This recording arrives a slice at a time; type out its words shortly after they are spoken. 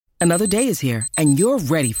Another day is here, and you're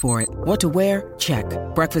ready for it. What to wear? Check.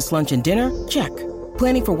 Breakfast, lunch, and dinner? Check.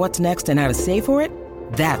 Planning for what's next and how to save for it?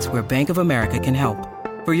 That's where Bank of America can help.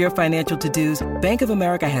 For your financial to-dos, Bank of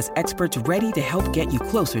America has experts ready to help get you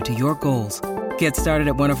closer to your goals. Get started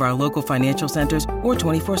at one of our local financial centers or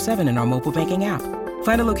 24/7 in our mobile banking app.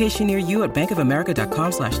 Find a location near you at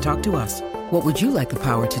bankofamerica.com/talktous. What would you like the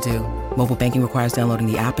power to do? Mobile banking requires downloading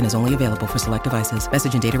the app and is only available for select devices.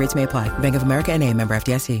 Message and data rates may apply. Bank of America N.A., member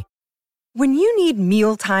FDIC. When you need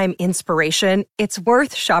mealtime inspiration, it's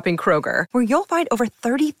worth shopping Kroger, where you'll find over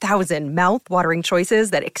 30,000 mouth-watering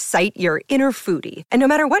choices that excite your inner foodie. And no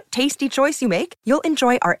matter what tasty choice you make, you'll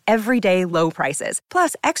enjoy our everyday low prices,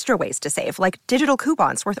 plus extra ways to save, like digital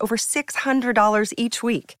coupons worth over $600 each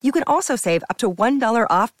week. You can also save up to $1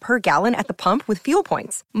 off per gallon at the pump with fuel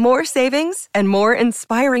points. More savings and more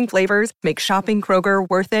inspiring flavors make shopping Kroger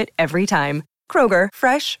worth it every time. Kroger,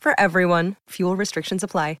 fresh for everyone. Fuel restrictions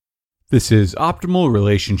apply. This is Optimal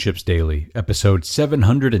Relationships Daily, episode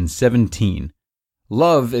 717.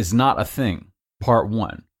 Love is Not a Thing, Part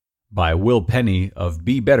 1, by Will Penny of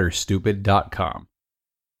BeBetterStupid.com.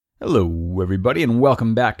 Hello, everybody, and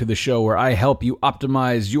welcome back to the show where I help you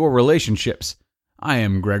optimize your relationships. I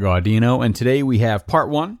am Greg Audino, and today we have Part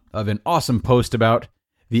 1 of an awesome post about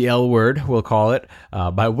the L word, we'll call it,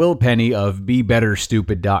 by Will Penny of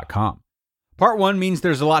BeBetterStupid.com. Part 1 means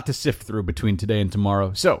there's a lot to sift through between today and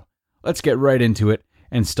tomorrow, so let's get right into it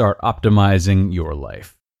and start optimizing your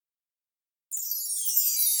life.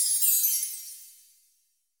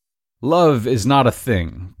 Love is Not a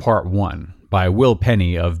Thing, Part 1, by Will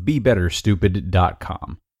Penny of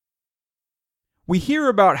BeBetterStupid.com. We hear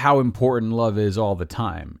about how important love is all the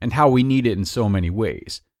time, and how we need it in so many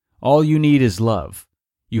ways. All you need is love.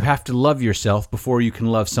 You have to love yourself before you can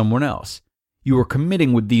love someone else. You are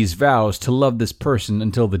committing with these vows to love this person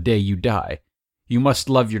until the day you die. You must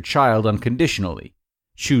love your child unconditionally.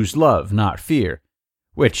 Choose love, not fear.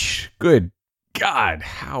 Which, good God,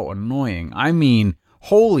 how annoying. I mean,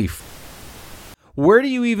 holy where do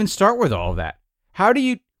you even start with all that? How do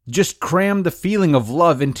you just cram the feeling of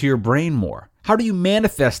love into your brain more? How do you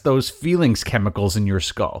manifest those feelings chemicals in your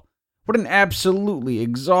skull? What an absolutely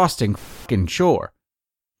exhausting fucking chore.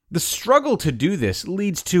 The struggle to do this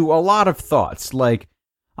leads to a lot of thoughts like,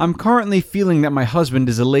 I'm currently feeling that my husband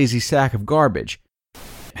is a lazy sack of garbage.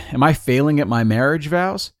 Am I failing at my marriage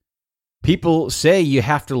vows? People say you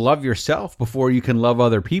have to love yourself before you can love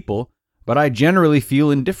other people, but I generally feel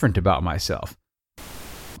indifferent about myself.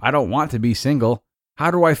 I don't want to be single. How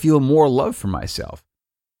do I feel more love for myself?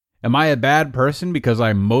 Am I a bad person because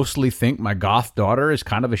I mostly think my goth daughter is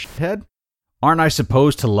kind of a shithead? Aren't I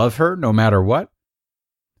supposed to love her no matter what?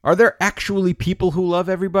 Are there actually people who love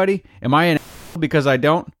everybody? Am I an asshole because I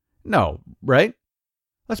don't? No, right?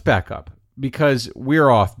 Let's back up, because we're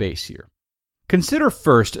off base here. Consider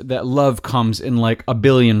first that love comes in like a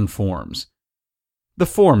billion forms. The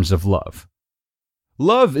forms of love.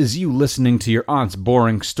 Love is you listening to your aunt's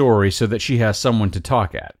boring story so that she has someone to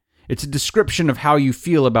talk at. It's a description of how you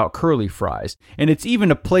feel about curly fries, and it's even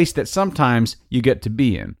a place that sometimes you get to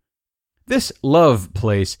be in. This love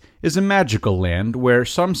place is a magical land where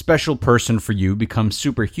some special person for you becomes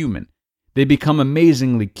superhuman. They become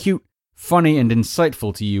amazingly cute, funny, and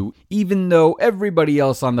insightful to you, even though everybody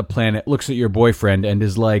else on the planet looks at your boyfriend and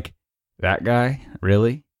is like, that guy?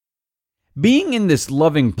 Really? Being in this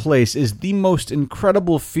loving place is the most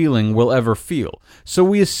incredible feeling we'll ever feel, so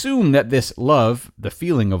we assume that this love, the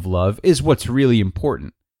feeling of love, is what's really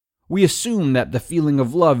important. We assume that the feeling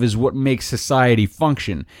of love is what makes society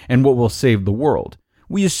function and what will save the world.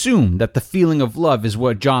 We assume that the feeling of love is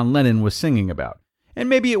what John Lennon was singing about. And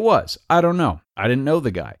maybe it was. I don't know. I didn't know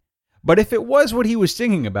the guy. But if it was what he was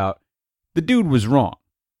singing about, the dude was wrong.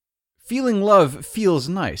 Feeling love feels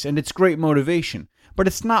nice, and it's great motivation, but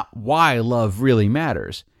it's not why love really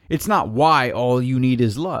matters. It's not why all you need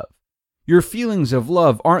is love. Your feelings of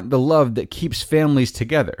love aren't the love that keeps families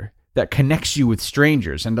together, that connects you with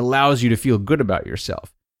strangers and allows you to feel good about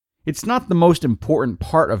yourself. It's not the most important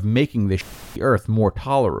part of making this earth more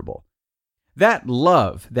tolerable. That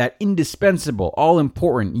love, that indispensable,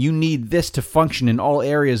 all-important, you need this to function in all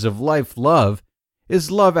areas of life love,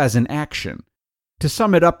 is love as an action. To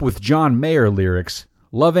sum it up with John Mayer lyrics,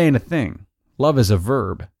 love ain't a thing. Love is a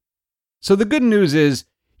verb. So the good news is,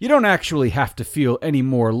 you don't actually have to feel any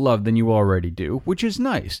more love than you already do, which is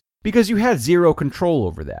nice, because you had zero control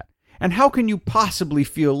over that. And how can you possibly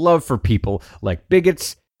feel love for people like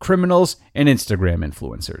bigots, criminals, and Instagram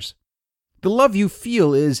influencers? The love you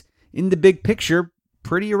feel is, in the big picture,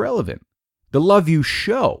 pretty irrelevant. The love you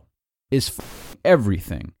show is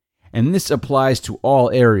everything, and this applies to all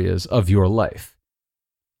areas of your life.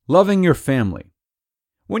 Loving your family.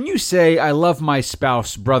 When you say, I love my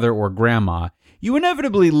spouse, brother, or grandma, you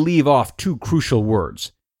inevitably leave off two crucial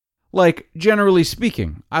words. Like, generally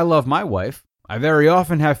speaking, I love my wife. I very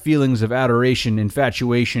often have feelings of adoration,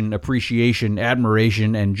 infatuation, appreciation,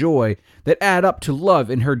 admiration, and joy that add up to love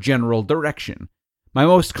in her general direction. My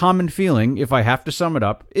most common feeling, if I have to sum it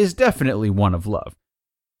up, is definitely one of love.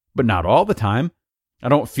 But not all the time. I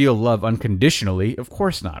don't feel love unconditionally, of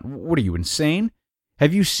course not. What are you, insane?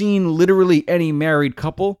 Have you seen literally any married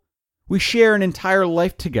couple? We share an entire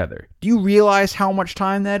life together. Do you realize how much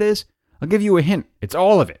time that is? I'll give you a hint. It's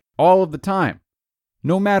all of it, all of the time.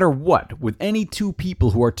 No matter what, with any two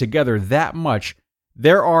people who are together that much,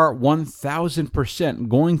 there are 1,000%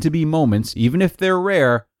 going to be moments, even if they're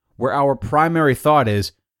rare, where our primary thought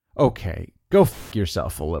is, okay, go f***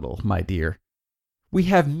 yourself a little, my dear. We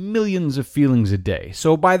have millions of feelings a day,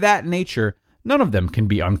 so by that nature, none of them can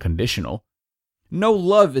be unconditional. No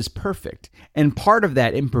love is perfect, and part of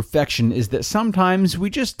that imperfection is that sometimes we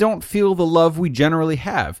just don't feel the love we generally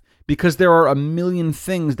have, because there are a million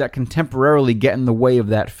things that can temporarily get in the way of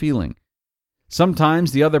that feeling.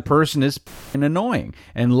 Sometimes the other person is annoying,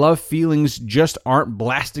 and love feelings just aren't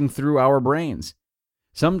blasting through our brains.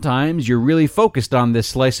 Sometimes you're really focused on this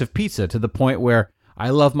slice of pizza to the point where I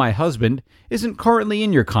love my husband isn't currently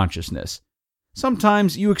in your consciousness.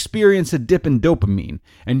 Sometimes you experience a dip in dopamine,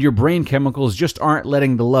 and your brain chemicals just aren't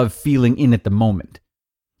letting the love feeling in at the moment.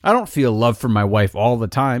 I don't feel love for my wife all the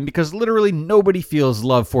time because literally nobody feels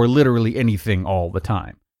love for literally anything all the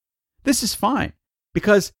time. This is fine,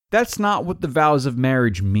 because that's not what the vows of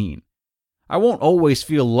marriage mean. I won't always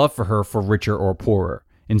feel love for her for richer or poorer,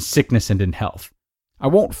 in sickness and in health. I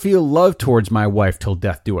won't feel love towards my wife till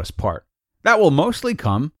death do us part. That will mostly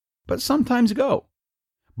come, but sometimes go.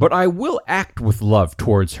 But I will act with love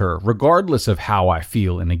towards her, regardless of how I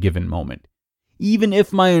feel in a given moment. Even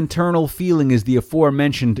if my internal feeling is the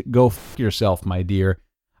aforementioned, go f*** yourself, my dear,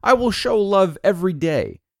 I will show love every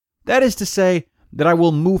day. That is to say, that I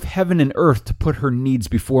will move heaven and earth to put her needs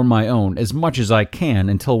before my own as much as I can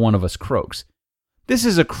until one of us croaks. This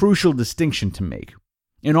is a crucial distinction to make.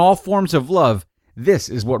 In all forms of love, this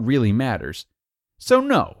is what really matters. So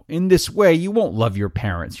no, in this way, you won't love your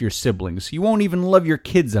parents, your siblings. You won't even love your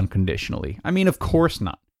kids unconditionally. I mean, of course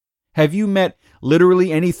not. Have you met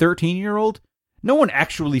literally any 13-year-old? No one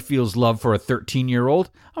actually feels love for a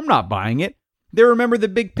 13-year-old. I'm not buying it. They remember the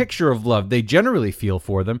big picture of love they generally feel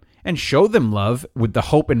for them and show them love with the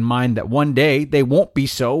hope in mind that one day they won't be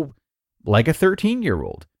so like a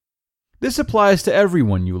 13-year-old. This applies to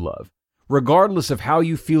everyone you love. Regardless of how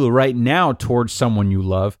you feel right now towards someone you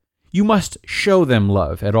love, you must show them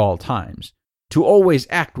love at all times, to always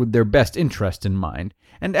act with their best interest in mind,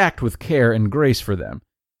 and act with care and grace for them.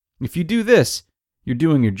 If you do this, you're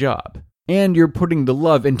doing your job, and you're putting the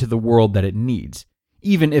love into the world that it needs,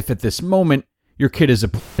 even if at this moment your kid is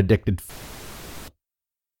a addicted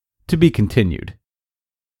To be continued.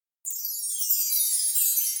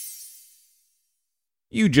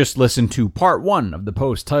 You just listened to part 1 of the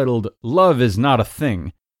post titled Love is Not a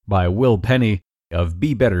Thing by Will Penny of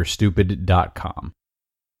BeBetterStupid.com.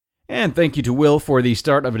 And thank you to Will for the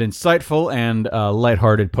start of an insightful and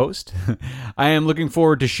lighthearted post. I am looking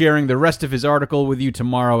forward to sharing the rest of his article with you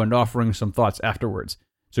tomorrow and offering some thoughts afterwards.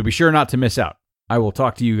 So be sure not to miss out. I will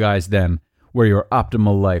talk to you guys then, where your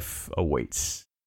optimal life awaits.